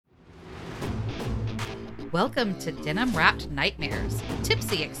Welcome to Denim Wrapped Nightmares,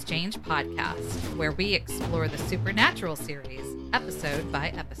 Tipsy Exchange podcast, where we explore the Supernatural series, episode by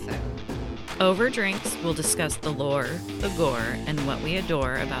episode. Over drinks, we'll discuss the lore, the gore, and what we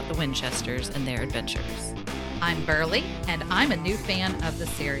adore about the Winchesters and their adventures. I'm Burley, and I'm a new fan of the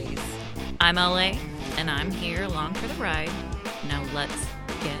series. I'm LA, and I'm here along for the ride. Now let's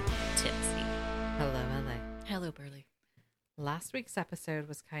get tipsy. Hello, LA. Hello, Burley. Last week's episode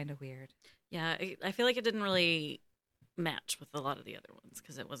was kind of weird. Yeah, I feel like it didn't really match with a lot of the other ones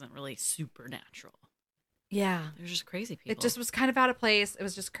because it wasn't really supernatural. Yeah. They're just crazy people. It just was kind of out of place. It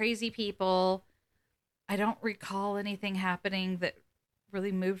was just crazy people. I don't recall anything happening that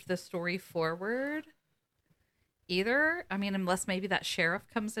really moved the story forward either. I mean, unless maybe that sheriff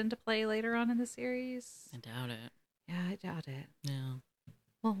comes into play later on in the series. I doubt it. Yeah, I doubt it. Yeah.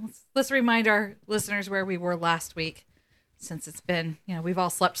 Well, let's remind our listeners where we were last week, since it's been, we've all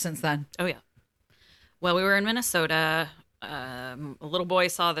slept since then. Oh, yeah. Well, we were in Minnesota. A little boy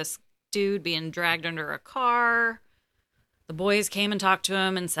saw this dude being dragged under a car. The boys came and talked to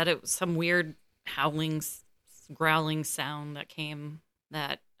him and said it was some weird howling, growling sound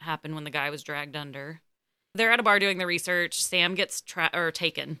that happened when the guy was dragged under. They're at a bar doing the research. Sam gets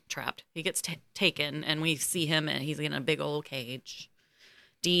trapped. He gets taken, and we see him, and he's in a big old cage.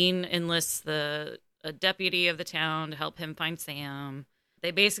 Dean enlists a deputy of the town to help him find Sam.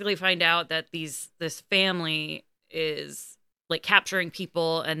 They basically find out that this family is like capturing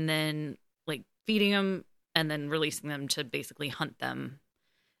people and then like feeding them and then releasing them to basically hunt them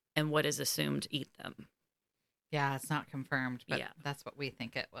and what is assumed eat them. Yeah, it's not confirmed, but Yeah. that's what we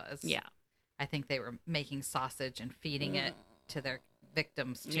think it was. Yeah. I think they were making sausage and feeding it to their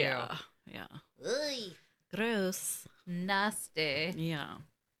victims too. Yeah. Yeah. Ugh. Gross. Nasty. Yeah.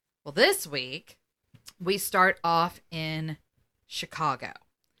 Well, this week we start off in Chicago.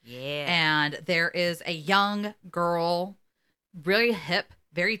 Yeah. And there is a young girl, really hip,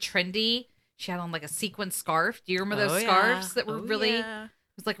 very trendy. She had on like a sequin scarf. Do you remember those scarves that were really, it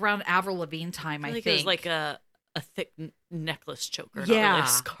was like around Avril Lavigne time, I think. It was like a thick necklace choker. Yeah. Not really a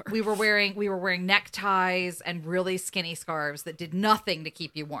scarf. We were wearing neckties and really skinny scarves that did nothing to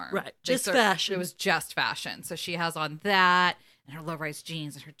keep you warm. Right. Just fashion. It was just fashion. So she has on that and her low-rise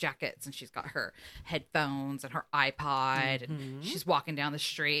jeans and her jackets, and she's got her headphones and her iPod, and she's walking down the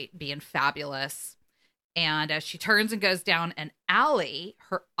street being fabulous. And as she turns and goes down an alley,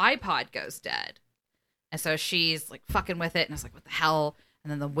 her iPod goes dead. And so she's like fucking with it, and it's like, what the hell?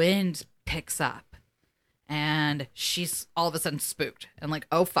 And then the wind picks up, and she's all of a sudden spooked and like,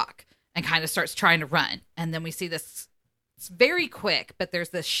 oh fuck, and kind of starts trying to run. And then we see this, it's very quick, but there's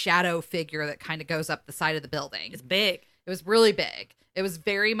this shadow figure that kind of goes up the side of the building. It's big. It was really big. It was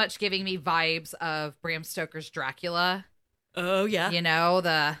very much giving me vibes of Bram Stoker's Dracula. Oh, yeah.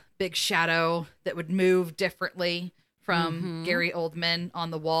 The big shadow that would move differently from Gary Oldman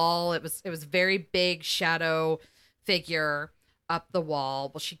on the wall. It was very big shadow figure up the wall.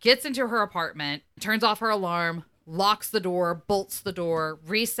 Well, she gets into her apartment, turns off her alarm, locks the door, bolts the door,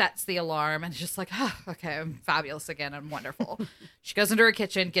 resets the alarm, and it's just like, oh, okay, I'm fabulous again. I'm wonderful. She goes into her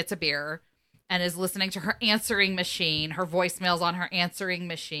kitchen, gets a beer, and is listening to her answering machine. Her voicemail's on her answering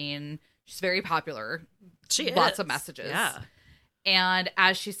machine. She's very popular. She is. Lots of messages. Yeah. And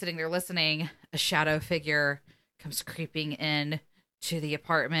as she's sitting there listening, a shadow figure comes creeping in to the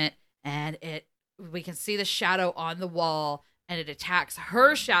apartment, and we can see the shadow on the wall, and it attacks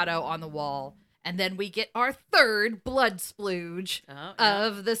her shadow on the wall. And then we get our third blood splooge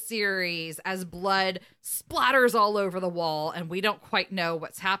of the series as blood splatters all over the wall. And we don't quite know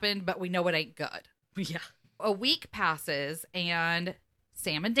what's happened, but we know it ain't good. Yeah. A week passes and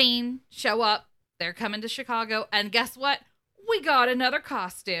Sam and Dean show up. They're coming to Chicago. And guess what? We got another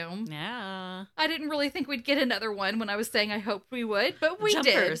costume. Yeah. I didn't really think we'd get another one when I was saying I hoped we would, but we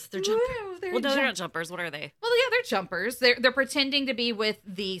Jumpers. did. They're jumpers. Woo, They're not jumpers. What are they? Well, yeah, they're jumpers. They're pretending to be with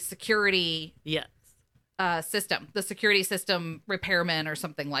the security Yes. system, the security system repairman or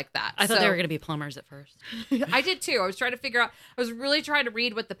something like that. I thought they were going to be plumbers at first. I did too. I was trying to figure out, I was really trying to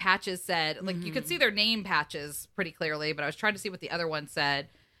read what the patches said. Like you could see their name patches pretty clearly, but I was trying to see what the other one said.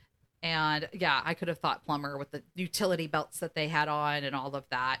 And yeah, I could have thought plumber with the utility belts that they had on and all of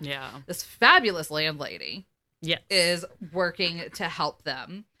that. Yeah. This fabulous landlady Yes. is working to help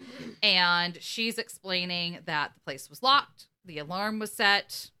them. And she's explaining that the place was locked. The alarm was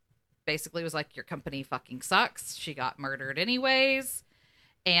set. Basically was like, your company fucking sucks. She got murdered anyways.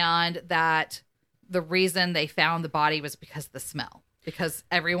 And that the reason they found the body was because of the smell. Because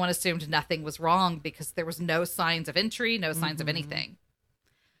everyone assumed nothing was wrong because there was no signs of entry, no signs of anything.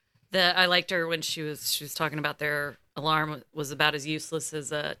 I liked her when she was talking about their alarm was about as useless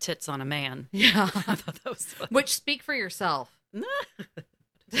as tits on a man. Yeah. I thought that was funny. Which, speak for yourself.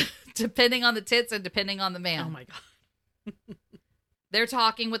 Depending on the tits and depending on the man. Oh my God. They're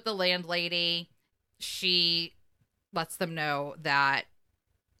talking with the landlady. She lets them know that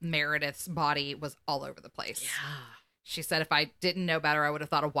Meredith's body was all over the place. Yeah. She said, if I didn't know better, I would have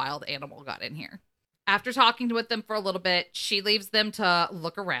thought a wild animal got in here. After talking with them for a little bit, she leaves them to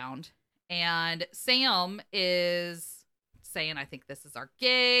look around. And Sam is saying, I think this is our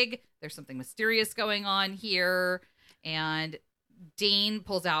gig. There's something mysterious going on here. And Dean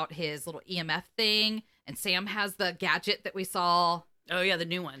pulls out his little EMF thing. And Sam has the gadget that we saw. Oh, yeah, the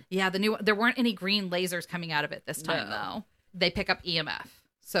new one. Yeah, the new one. There weren't any green lasers coming out of it this time, No. though. They pick up EMF.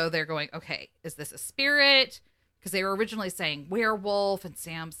 So they're going, okay, is this a spirit? Because they were originally saying werewolf, and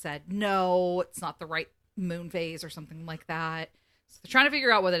Sam said, no, it's not the right moon phase or something like that. So they're trying to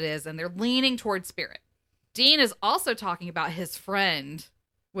figure out what it is, and they're leaning towards spirit. Dean is also talking about his friend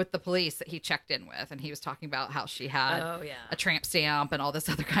with the police that he checked in with, and he was talking about how she had a tramp stamp and all this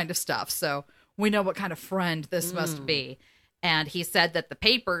other kind of stuff. So we know what kind of friend this must be. And he said that the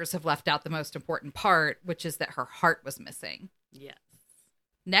papers have left out the most important part, which is that her heart was missing. Yes.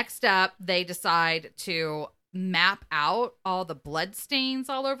 Next up, they decide to map out all the blood stains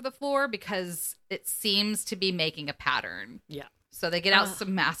all over the floor because it seems to be making a pattern. Yeah. So they get out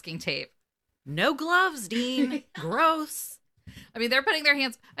some masking tape. No gloves, Dean. Gross. I mean, they're putting their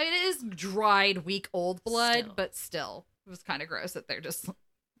hands... I mean, it is dried, week-old blood, Still. but still. It was kind of gross that they're just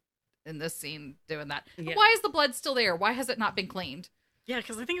in this scene doing that. Yeah. Why is the blood still there? Why has it not been cleaned? Yeah,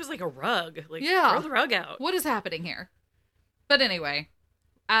 because I think it was like a rug. Like, Yeah. throw the rug out. What is happening here? But anyway,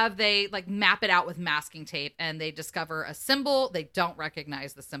 they like map it out with masking tape and they discover a symbol. They don't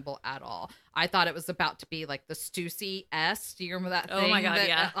recognize the symbol at all. I thought it was about to be like the Stussy S. Do you remember that thing? Oh my God, that,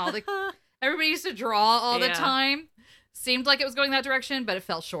 yeah. Everybody used to draw all the Yeah. time. Seemed like it was going that direction, but it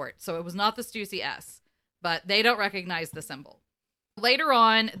fell short. So it was not the Stussy S. But they don't recognize the symbol. Later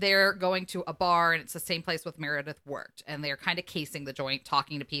on, they're going to a bar, and it's the same place with Meredith worked. And they're kind of casing the joint,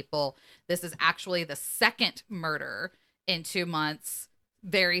 talking to people. This is actually the second murder in 2 months.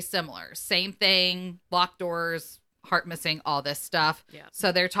 Very similar. Same thing, locked doors, heart missing, all this stuff. Yeah.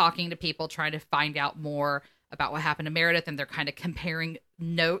 So they're talking to people, trying to find out more about what happened to Meredith, and they're kind of comparing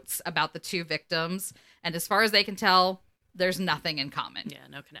notes about the two victims. And as far as they can tell, there's nothing in common. Yeah,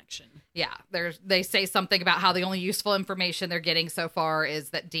 no connection. Yeah, they say something about how the only useful information they're getting so far is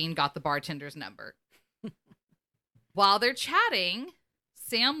that Dean got the bartender's number. While they're chatting,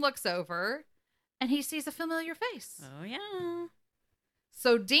 Sam looks over and he sees a familiar face. Oh, yeah.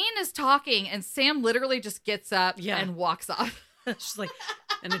 So Dean is talking and Sam literally just gets up Yeah. and walks off. She's like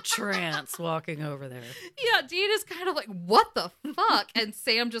in a trance walking over there. Yeah, Dean is kind of like, what the fuck? And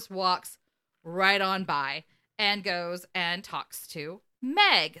Sam just walks right on by and goes and talks to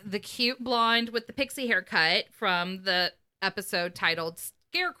Meg, the cute blonde with the pixie haircut from the episode titled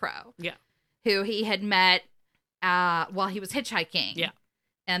Scarecrow. Yeah. Who he had met while he was hitchhiking. Yeah.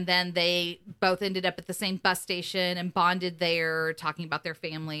 And then they both ended up at the same bus station and bonded there, talking about their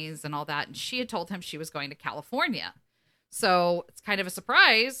families and all that. And she had told him she was going to California. So it's kind of a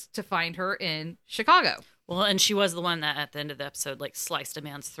surprise to find her in Chicago. Well, and she was the one that at the end of the episode, like, sliced a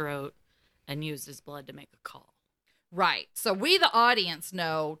man's throat and used his blood to make a call. Right. So we, the audience,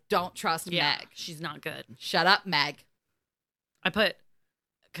 know don't trust Yeah, Meg. she's not good. Shut up, Meg. I put,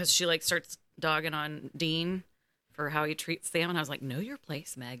 because she, like, starts dogging on Dean for how he treats Sam, and I was like, know your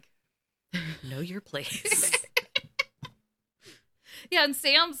place, Meg. Know your place. Yeah, and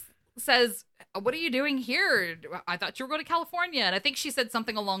Sam says, what are you doing here? I thought you were going to California. And I think she said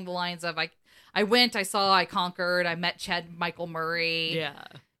something along the lines of, I went, I saw, I conquered, I met Ched Michael Murray. Yeah.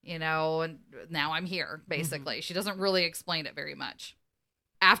 You know, and now I'm here, basically. She doesn't really explain it very much.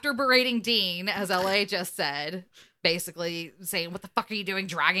 After berating Dean, as LA just said, basically saying, what the fuck are you doing,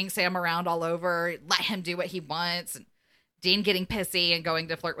 dragging Sam around all over, let him do what he wants, and Dean getting pissy and going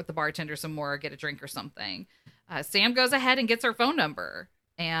to flirt with the bartender some more, get a drink or something. Sam goes ahead and gets her phone number,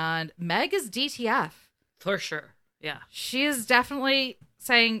 and Meg is DTF. For sure. Yeah. She is definitely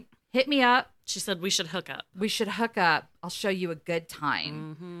saying, hit me up. She said we should hook up. We should hook up. I'll show you a good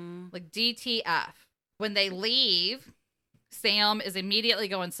time. Mm-hmm. Like DTF. When they leave, Sam is immediately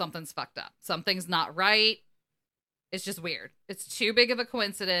going, something's fucked up. Something's not right. It's just weird. It's too big of a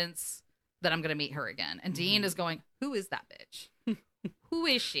coincidence that I'm going to meet her again. And Dean is going, who is that bitch? Who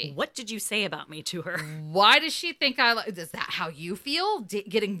is she? What did you say about me to her? Why does she think I like? Is that how you feel?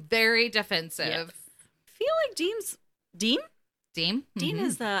 Getting very defensive. Yes. I feel like Dean Dean? Dean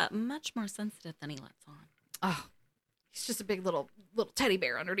is much more sensitive than he lets on. Oh, He's just a big little teddy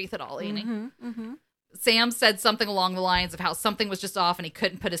bear underneath it all, ain't he? Mm-hmm. Sam said something along the lines of how something was just off and he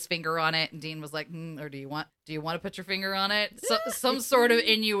couldn't put his finger on it. And Dean was like, or do you want to put your finger on it? So, some sort of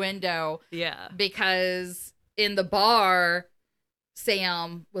innuendo. Yeah. Because in the bar,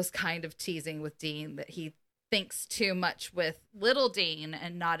 Sam was kind of teasing with Dean that he thinks too much with little Dean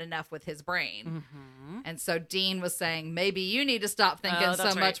and not enough with his brain. Mm-hmm. And so Dean was saying, maybe you need to stop thinking so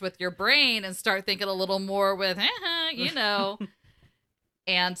right. much with your brain and start thinking a little more with, you know.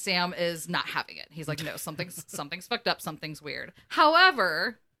 And Sam is not having it. He's like, no, something's fucked up. Something's weird.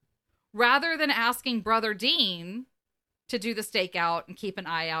 However, rather than asking Brother Dean to do the stakeout and keep an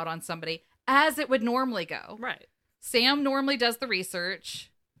eye out on somebody as it would normally go. Right. Sam normally does the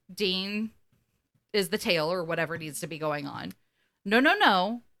research. Dean is the tail or whatever needs to be going on.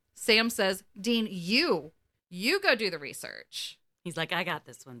 No. Sam says, Dean, you go do the research. He's like, I got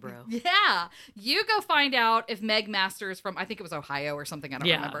this one, bro. Yeah. You go find out if Meg Masters from, I think it was Ohio or something, I don't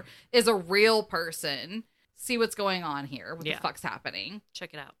Yeah. remember, is a real person. See what's going on here. What the fuck's happening.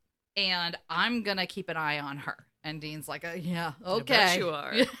 Check it out. And I'm going to keep an eye on her. And Dean's like, yeah, okay. I bet you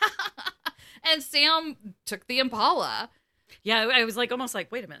are. And Sam took the Impala. Yeah, I was like, almost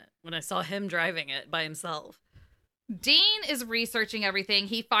like, wait a minute, when I saw him driving it by himself. Dean is researching everything.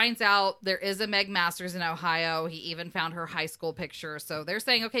 He finds out there is a Meg Masters in Ohio. He even found her high school picture. So they're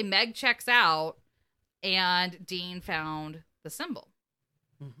saying, okay, Meg checks out. And Dean found the symbol,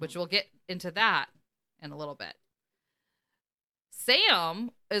 which we'll get into that in a little bit.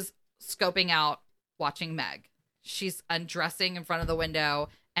 Sam is scoping out, watching Meg. She's undressing in front of the window,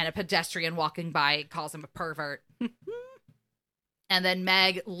 and a pedestrian walking by calls him a pervert. And then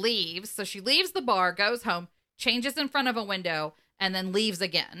Meg leaves. So she leaves the bar, goes home, changes in front of a window, and then leaves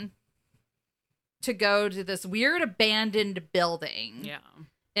again to go to this weird abandoned building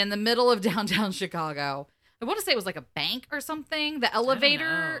in the middle of downtown Chicago. I want to say it was like a bank or something. The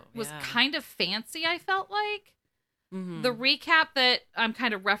elevator was kind of fancy, I felt like. Mm-hmm. The recap that I'm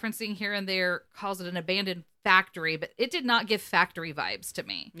kind of referencing here and there calls it an abandoned factory, but it did not give factory vibes to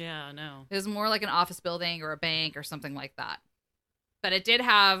me. Yeah, no. It was more like an office building or a bank or something like that. But it did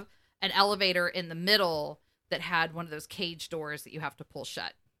have an elevator in the middle that had one of those cage doors that you have to pull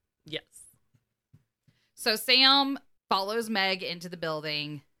shut. Yes. So Sam follows Meg into the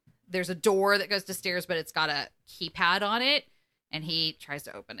building. There's a door that goes to stairs, but it's got a keypad on it, and he tries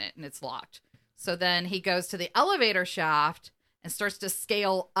to open it, and it's locked. So then he goes to the elevator shaft and starts to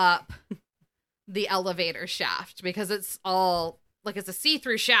scale up the elevator shaft because it's all like it's a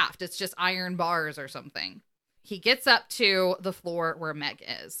see-through shaft. It's just iron bars or something. He gets up to the floor where Meg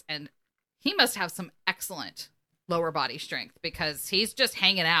is, and he must have some excellent lower body strength because he's just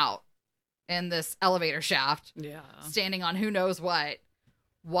hanging out in this elevator shaft, standing on who knows what,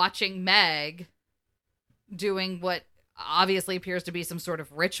 watching Meg doing what obviously appears to be some sort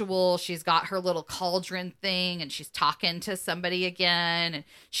of ritual. She's got her little cauldron thing, and she's talking to somebody again. And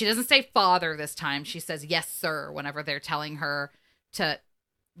she doesn't say father this time. She says, yes, sir, whenever they're telling her to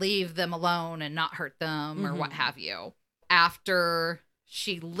leave them alone and not hurt them or what have you. After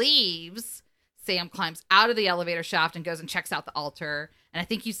she leaves, Sam climbs out of the elevator shaft and goes and checks out the altar. And I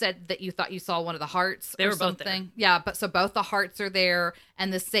think you said that you thought you saw one of the hearts they or were something. Both there. Yeah, but so both the hearts are there,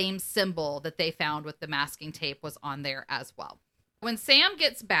 and the same symbol that they found with the masking tape was on there as well. When Sam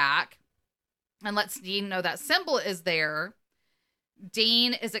gets back and lets Dean know that symbol is there,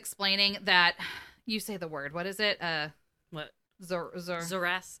 Dean is explaining that, you say the word, what is it? What? Zoroastrian.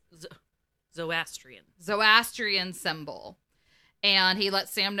 Zoroastrian symbol. And he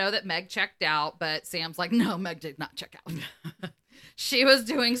lets Sam know that Meg checked out, but Sam's like, no, Meg did not check out. She was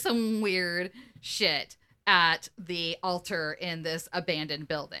doing some weird shit at the altar in this abandoned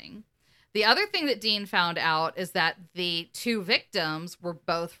building. The other thing that Dean found out is that the two victims were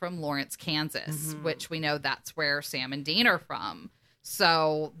both from Lawrence, Kansas, which we know that's where Sam and Dean are from.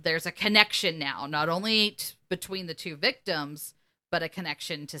 So there's a connection now, not only between the two victims, but a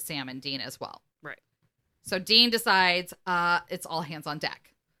connection to Sam and Dean as well. Right. So Dean decides it's all hands on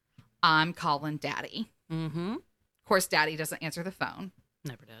deck. I'm calling Daddy. Mm-hmm. Of course, Daddy doesn't answer the phone.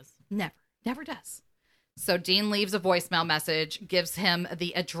 Never does. Never does. So Dean leaves a voicemail message, gives him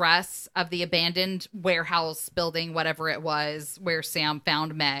the address of the abandoned warehouse building, whatever it was, where Sam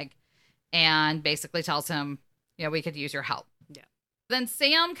found Meg, and basically tells him, we could use your help. Yeah. Then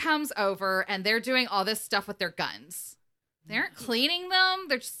Sam comes over, and they're doing all this stuff with their guns. They aren't cleaning them.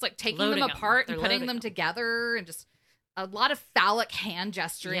 They're just like taking them apart and putting them together, and just a lot of phallic hand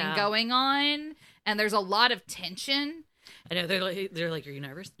gesturing going on. And there's a lot of tension. I know they're like, are you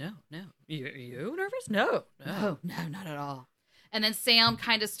nervous? No. You nervous? No, not at all. And then Sam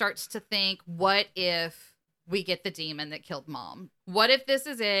kind of starts to think, what if we get the demon that killed Mom. What if this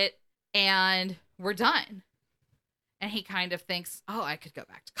is it and we're done? And he kind of thinks, oh, I could go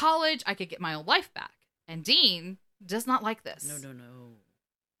back to college. I could get my old life back. And Dean does not like this. No.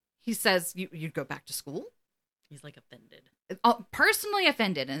 He says, you'd go back to school? He's like offended. Personally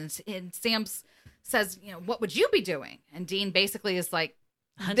offended. And Sam says, what would you be doing? And Dean basically is like,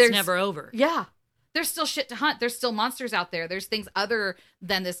 Hunt's never over. Yeah. There's still shit to hunt. There's still monsters out there. There's things other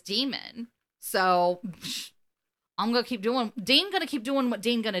than this demon. So I'm going to keep doing, Dean going to keep doing what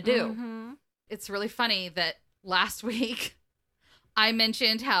Dean going to do. Mm-hmm. It's really funny that last week I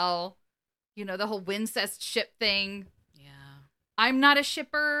mentioned how, the whole Wincest ship thing. Yeah. I'm not a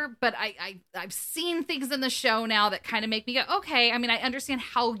shipper, but I've seen things in the show now that kind of make me go, okay, I mean, I understand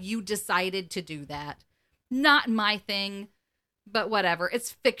how you decided to do that. Not my thing, but whatever. It's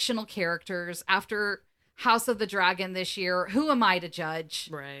fictional characters. After House of the Dragon this year, who am I to judge?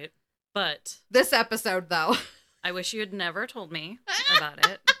 Right. But this episode, though. I wish you had never told me about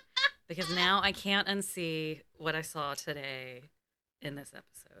it, because now I can't unsee what I saw today in this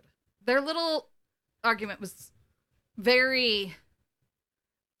episode. Their little argument was very,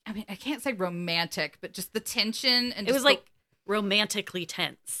 I mean, I can't say romantic, but just the tension. And it was like romantically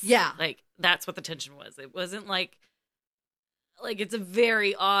tense. Yeah. Like, that's what the tension was. It wasn't like it's a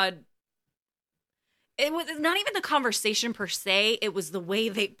very odd. It was not even the conversation per se. It was the way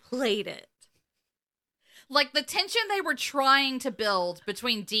they played it. Like the tension they were trying to build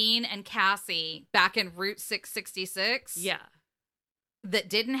between Dean and Cassie back in Route 666. Yeah. That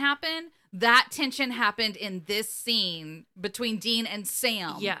didn't happen. That tension happened in this scene between Dean and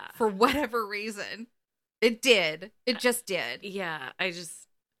Sam. Yeah. For whatever reason. It did. It just did. Yeah.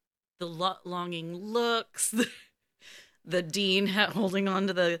 The longing looks, the Dean holding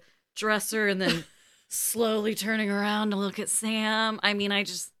onto the dresser and then slowly turning around to look at Sam. I mean, I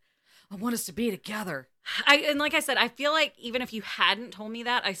want us to be together. And like I said, I feel like even if you hadn't told me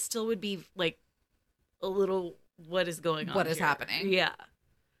that, I still would be like a little, what is going on? What is happening? Yeah.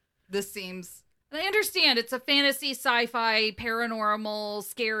 This seems, and I understand it's a fantasy, sci-fi, paranormal,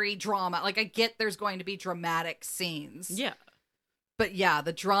 scary drama. Like I get there's going to be dramatic scenes. Yeah. But yeah,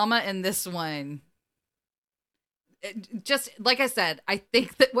 the drama in this one, just like I said, I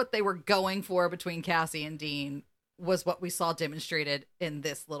think that what they were going for between Cassie and Dean was what we saw demonstrated in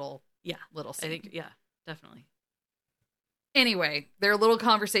this little scene. I think, yeah, definitely. Anyway, their little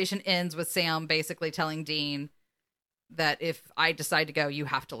conversation ends with Sam basically telling Dean that if I decide to go, you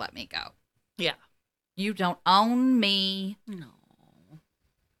have to let me go. Yeah. You don't own me. No.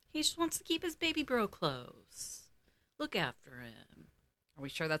 He just wants to keep his baby bro close. Look after him. Are we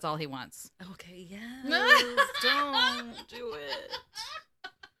sure that's all he wants? Okay, yes. Don't do it.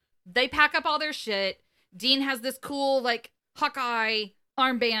 They pack up all their shit. Dean has this cool, like, Hawkeye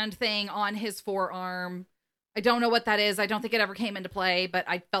armband thing on his forearm. I don't know what that is. I don't think it ever came into play, but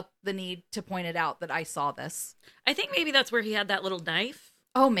I felt the need to point it out that I saw this. I think maybe that's where he had that little knife.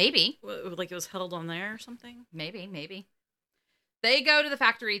 Oh, maybe. Like it was held on there or something. Maybe. They go to the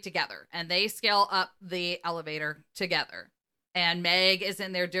factory together, and they scale up the elevator together. And Meg is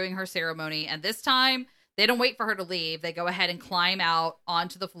in there doing her ceremony, and this time, they don't wait for her to leave. They go ahead and climb out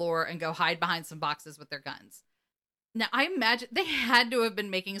onto the floor and go hide behind some boxes with their guns. Now, I imagine they had to have been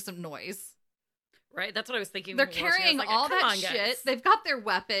making some noise. Right, that's what I was thinking. They're carrying all that shit. They've got their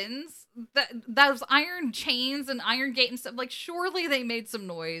weapons. Those iron chains and iron gate and stuff. Like, surely they made some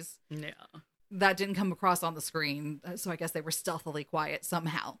noise. Yeah. That didn't come across on the screen. So I guess they were stealthily quiet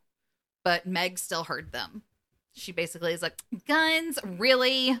somehow. But Meg still heard them. She basically is like, guns?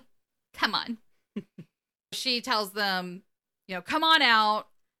 Really? Come on. She tells them, come on out.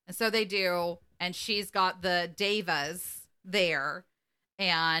 And so they do. And she's got the Devas there.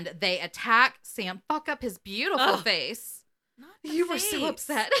 And they attack Sam. Fuck up his beautiful face. You were so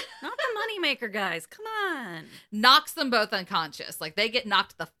upset. Not the moneymaker, guys. Come on. Knocks them both unconscious. Like, they get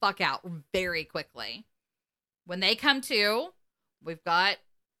knocked the fuck out very quickly. When they come to, we've got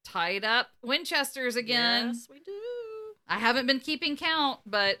tied up Winchesters again. Yes, we do. I haven't been keeping count,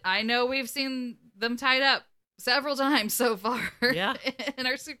 but I know we've seen them tied up several times so far in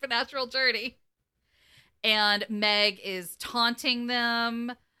our supernatural journey. And Meg is taunting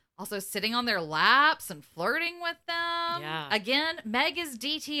them, also sitting on their laps and flirting with them. Yeah. Again, Meg is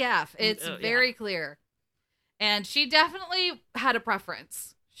DTF. It's very clear. And she definitely had a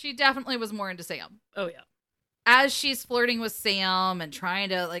preference. She definitely was more into Sam. Oh, yeah. As she's flirting with Sam and trying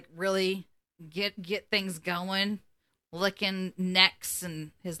to, like, really get things going, licking necks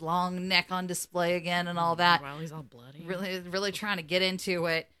and his long neck on display again and all that. While he's all bloody. Really trying to get into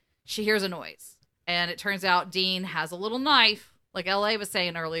it. She hears a noise. And it turns out Dean has a little knife Like LA was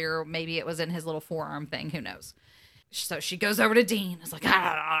saying earlier, maybe it was in his little forearm thing. Who knows? So she goes over to Dean. It's like,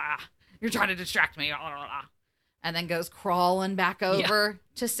 you're trying to distract me. And then goes crawling back over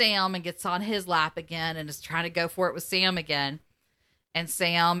to Sam and gets on his lap again and is trying to go for it with Sam again. And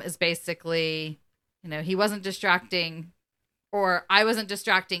Sam is basically, he wasn't distracting, or I wasn't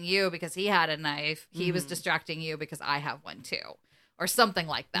distracting you because he had a knife. He was distracting you because I have one too. Or something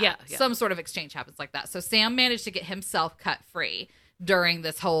like that. Yeah. Some sort of exchange happens like that. So Sam managed to get himself cut free during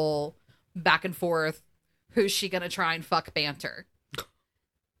this whole back and forth, who's she going to try and fuck banter.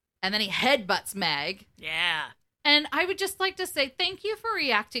 And then he headbutts Meg. Yeah. And I would just like to say thank you for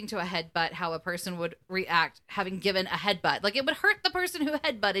reacting to a headbutt how a person would react having given a headbutt. Like, it would hurt the person who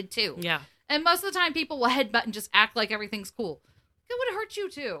headbutted too. Yeah. And most of the time people will headbutt and just act like everything's cool. It would hurt you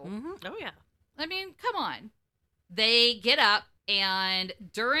too. Mm-hmm. Oh, yeah. I mean, come on. They get up, and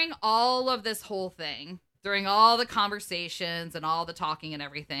during all of this whole thing, during all the conversations and all the talking and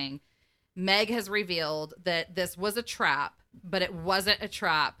everything, Meg has revealed that this was a trap, but it wasn't a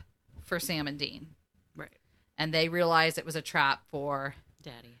trap for Sam and Dean. Right. And they realized it was a trap for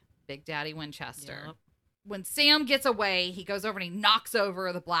Daddy. Big Daddy Winchester. Yep. When Sam gets away, he goes over and he knocks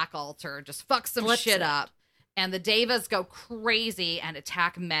over the black altar, just fucks some Flips shit it. up. And the Devas go crazy and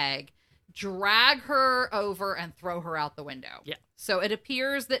attack Meg, drag her over and throw her out the window. Yeah. So it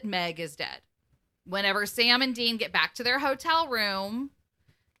appears that Meg is dead. Whenever Sam and Dean get back to their hotel room,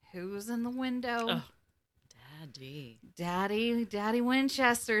 who's in the window? Oh, Daddy. Daddy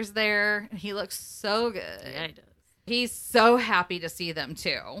Winchester's there. He looks so good. Yeah, he does. He's so happy to see them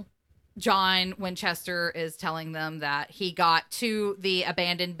too. John Winchester is telling them that he got to the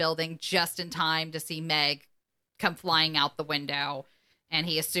abandoned building just in time to see Meg come flying out the window. And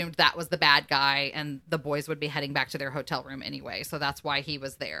he assumed that was the bad guy and the boys would be heading back to their hotel room anyway. So that's why he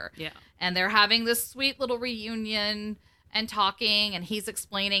was there. Yeah. And they're having this sweet little reunion and talking. And he's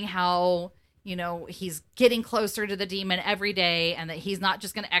explaining how, he's getting closer to the demon every day and that he's not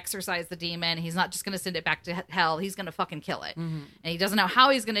just going to exorcise the demon. He's not just going to send it back to hell. He's going to fucking kill it. Mm-hmm. And he doesn't know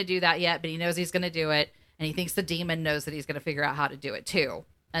how he's going to do that yet, but he knows he's going to do it. And he thinks the demon knows that he's going to figure out how to do it too.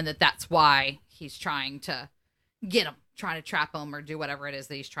 And that's why he's trying to get him, trying to trap him or do whatever it is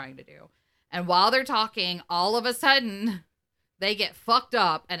that he's trying to do. And while they're talking, all of a sudden they get fucked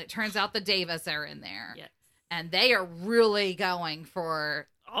up and it turns out the Davis are in there. Yes. And they are really going for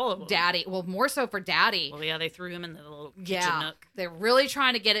All of them. Daddy. Well, more so for Daddy. Well, yeah, they threw him in the little kitchen nook. They're really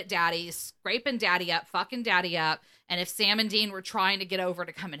trying to get at Daddy, scraping Daddy up, fucking Daddy up. And if Sam and Dean were trying to get over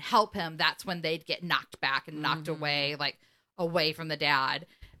to come and help him, that's when they'd get knocked back and knocked away, like away from the dad.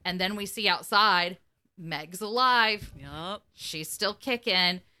 And then we see outside, Meg's alive. Yup. She's still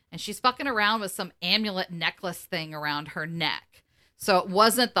kicking, and she's fucking around with some amulet necklace thing around her neck. So it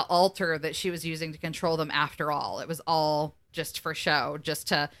wasn't the altar that she was using to control them after all. It was all just for show, just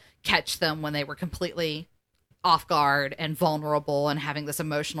to catch them when they were completely off guard and vulnerable and having this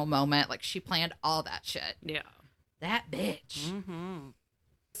emotional moment. Like, she planned all that shit. Yeah. That bitch. Mm-hmm.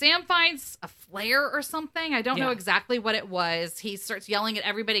 Sam finds a flare or something. I don't know Yeah. exactly what it was. He starts yelling at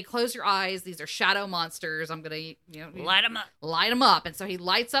everybody, close your eyes. These are shadow monsters. I'm going to, Light him up. light them up. And so he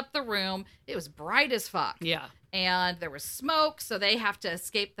lights up the room. It was bright as fuck. Yeah. And there was smoke, so they have to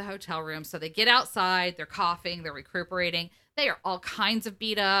escape the hotel room. So they get outside. They're coughing. They're recuperating. They are all kinds of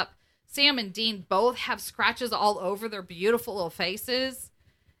beat up. Sam and Dean both have scratches all over their beautiful little faces.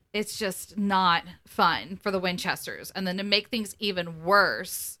 It's just not fun for the Winchesters. And then to make things even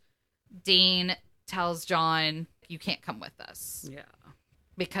worse, Dean tells John, you can't come with us. Yeah.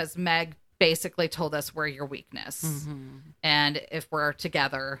 Because Meg basically told us we're your weakness. Mm-hmm. And if we're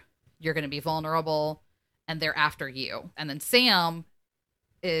together, you're going to be vulnerable and they're after you. And then Sam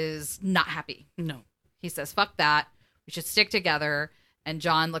is not happy. No. He says, fuck that. We should stick together. And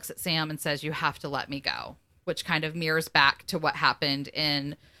John looks at Sam and says, you have to let me go, which kind of mirrors back to what happened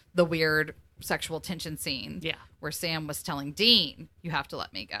in the weird sexual tension scene. Yeah. Where Sam was telling Dean, you have to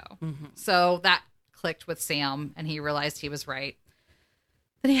let me go. Mm-hmm. So that clicked with Sam and he realized he was right.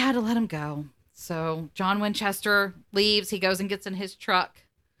 Then he had to let him go. So John Winchester leaves. He goes and gets in his truck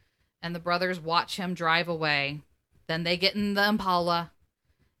and the brothers watch him drive away. Then they get in the Impala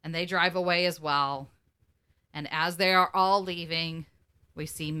and they drive away as well. And as they are all leaving, we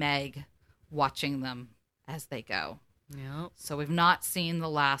see Meg watching them as they go. Yep. So we've not seen the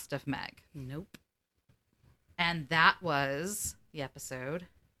last of Meg. Nope. And that was the episode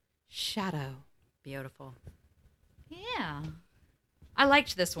Shadow. Beautiful. Yeah. I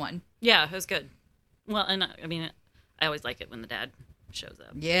liked this one. Yeah, it was good. Well, and I mean, I always like it when the dad shows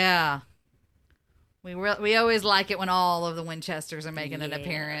up. Yeah. We always like it when all of the Winchesters are making an Yes.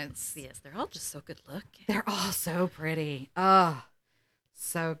 appearance. Yes, they're all just so good looking. They're all so pretty. Oh,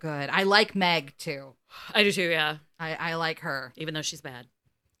 so good. I like Meg too. I do too, yeah. I like her. Even though she's bad.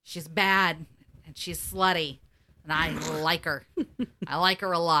 She's bad and she's slutty, and I like her. I like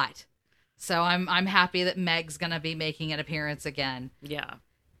her a lot. So I'm happy that Meg's gonna be making an appearance again. Yeah.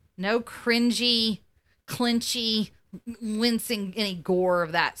 No cringy, clinchy, wincing any gore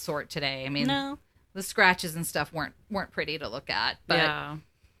of that sort today. I mean, No. the scratches and stuff weren't pretty to look at, but Yeah.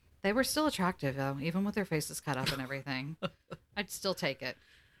 they were still attractive though, even with their faces cut up and everything. I'd still take it.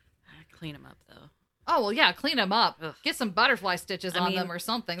 Clean them up, though. Oh well, yeah, clean them up. Ugh. Get some butterfly stitches I on mean, them or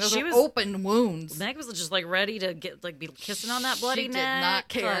something. Those she are was- open wounds. Meg was just like ready to be kissing on that bloody She did neck. not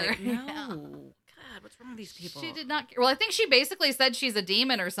care. Like, no. Yeah. God, what's wrong with these people? She did not care. Well, I think she basically said she's a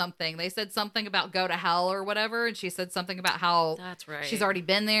demon or something. They said something about go to hell or whatever, and she said something about how That's right. she's already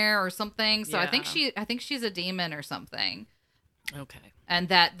been there or something. So I think Yeah. she's a demon or something. Okay. And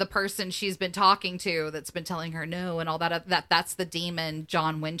that the person she's been talking to that's been telling her no and all that's the demon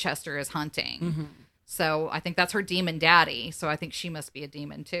John Winchester is hunting. Mm-hmm. So I think that's her demon daddy. So I think she must be a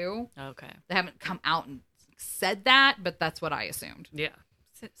demon too. Okay. They haven't come out and said that, but that's what I assumed. Yeah.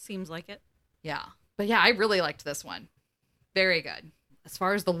 Seems like it. Yeah. But yeah, I really liked this one. Very good. As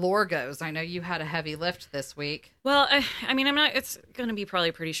far as the lore goes, I know you had a heavy lift this week. Well, I mean, it's going to be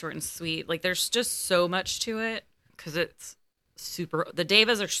probably pretty short and sweet. Like, there's just so much to it because it's the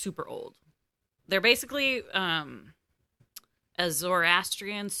Devas are super old. They're basically a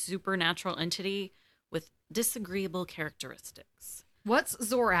Zoroastrian supernatural entity with disagreeable characteristics. What's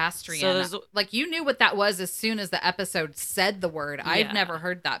Zoroastrian? So there's- like you knew what that was as soon as the episode said the word. I've Yeah. never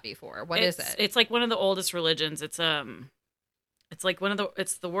heard that before. What is it? It's like one of the oldest religions. It's like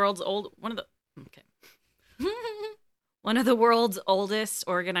it's the world's one of the world's oldest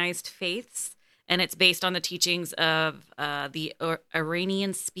organized faiths, and it's based on the teachings of the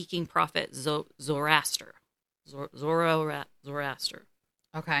Iranian speaking prophet Zoroaster. Zoroaster.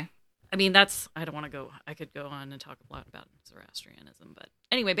 Okay. I mean, I don't want to go, I could go on and talk a lot about Zoroastrianism, but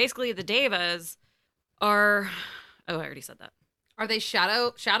anyway, basically the Devas I already said that. Are they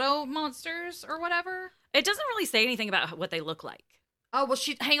shadow monsters or whatever? It doesn't really say anything about what they look like. Oh, well,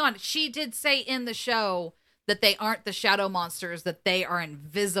 hang on. She did say in the show that they aren't the shadow monsters, that they are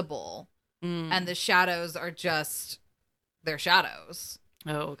invisible. And the shadows are just their shadows.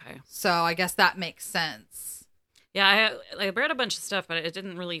 Oh, okay. So I guess that makes sense. Yeah, I read a bunch of stuff, but it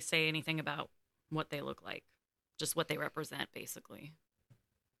didn't really say anything about what they look like. Just what they represent, basically.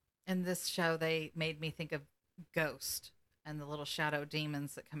 In this show, they made me think of Ghost and the little shadow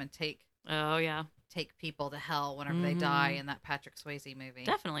demons that come and take Oh, yeah. people to hell whenever they die in that Patrick Swayze movie.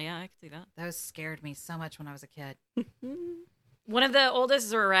 Definitely, yeah, I can see that. Those scared me so much when I was a kid. One of the oldest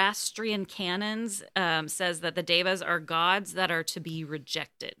Zoroastrian canons says that the Devas are gods that are to be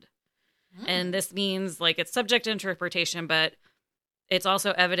rejected. And this means, like, it's subject to interpretation, but it's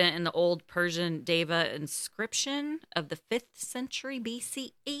also evident in the old Persian Deva inscription of the 5th century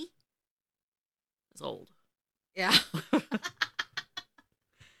BCE. It's old. Yeah.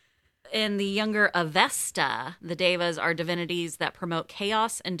 In the younger Avesta, the Devas are divinities that promote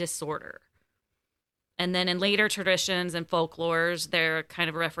chaos and disorder. And then in later traditions and folklores, they're kind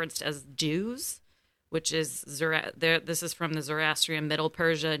of referenced as Jews, which is this is from the Zoroastrian Middle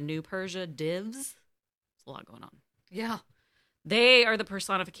Persia, New Persia, Divs. There's a lot going on. Yeah. They are the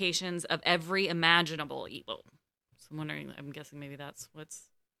personifications of every imaginable evil. So I'm guessing maybe that's what's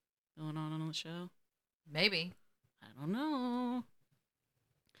going on the show. Maybe. I don't know.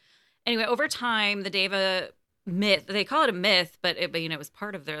 Anyway, over time, the Deva myth, they call it a myth, but it was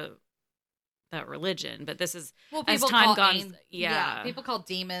part of that religion. But this is, Well, as people time call goes, people call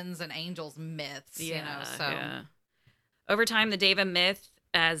demons and angels myths, so. Yeah. Over time, the Deva myth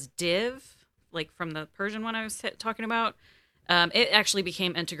as Div, like from the Persian one I was talking about, it actually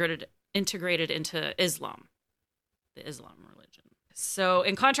became integrated into Islam, the Islam religion. So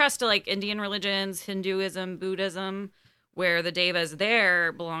in contrast to like Indian religions, Hinduism, Buddhism, where the Devas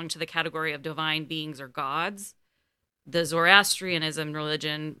there belong to the category of divine beings or gods, the Zoroastrianism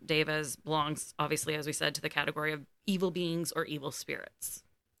religion, Devas belongs, obviously, as we said, to the category of evil beings or evil spirits.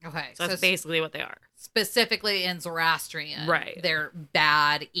 Okay. So that's basically what they are. Specifically in Zoroastrian. Right. They're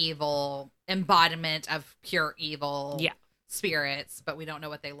bad, evil, embodiment of pure evil Yeah. spirits, but we don't know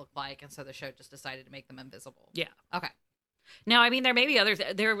what they look like, and so the show just decided to make them invisible. Yeah. Okay. Now, I mean, there may be others.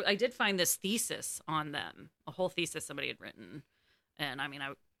 I did find this thesis on them, a whole thesis somebody had written, and I mean,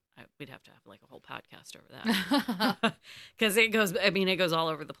 we'd have to have like a whole podcast over that because it goes all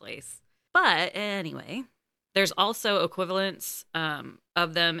over the place. But anyway, There's also equivalents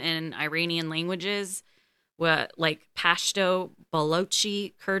of them in Iranian languages, like Pashto,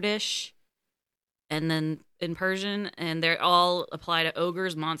 Balochi, Kurdish, and then in Persian, and they all apply to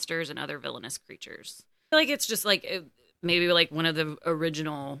ogres, monsters, and other villainous creatures. I feel like it's just like maybe like one of the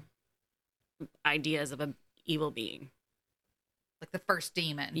original ideas of an evil being. Like the first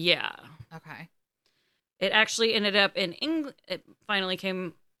demon. Yeah. Okay. It actually ended up in England. It finally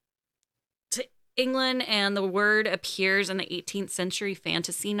came to England, and the word appears in the 18th century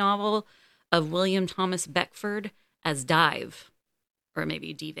fantasy novel of William Thomas Beckford as Dive, or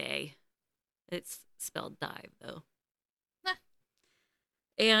maybe Dive. It's spelled dive, though. Nah.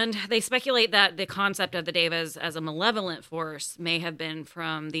 And they speculate that the concept of the Dave as a malevolent force may have been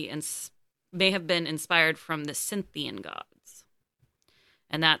inspired from the Scythian gods,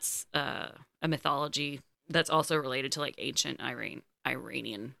 and that's a mythology that's also related to like ancient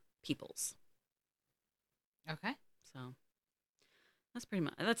Iranian peoples. Okay. So that's pretty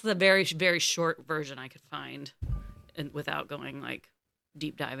much, that's the very, very short version I could find, and without going like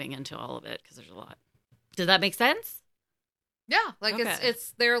deep diving into all of it, because there's a lot. Does that make sense? Yeah, like Okay.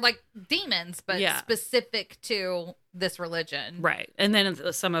 it's they're like demons, but Yeah. specific to this religion. Right. And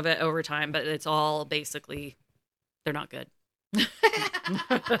then some of it over time, but it's all basically, they're not good.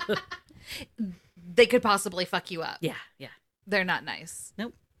 They could possibly fuck you up. Yeah. They're not nice.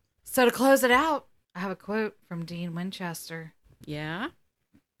 Nope. So to close it out, I have a quote from Dean Winchester. Yeah.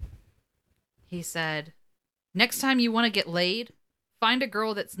 He said, "Next time you want to get laid, find a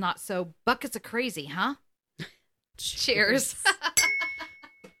girl that's not so buckets of crazy, huh?" Cheers.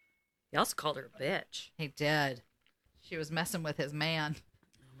 He also called her a bitch. He did. She was messing with his man.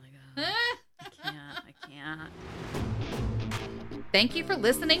 Oh my God. I can't. Thank you for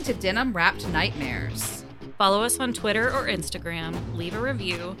listening to Denim Wrapped Nightmares. Follow us on Twitter or Instagram, leave a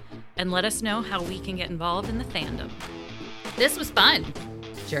review, and let us know how we can get involved in the fandom. This was fun.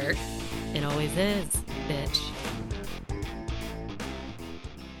 Jerk. It always is, bitch.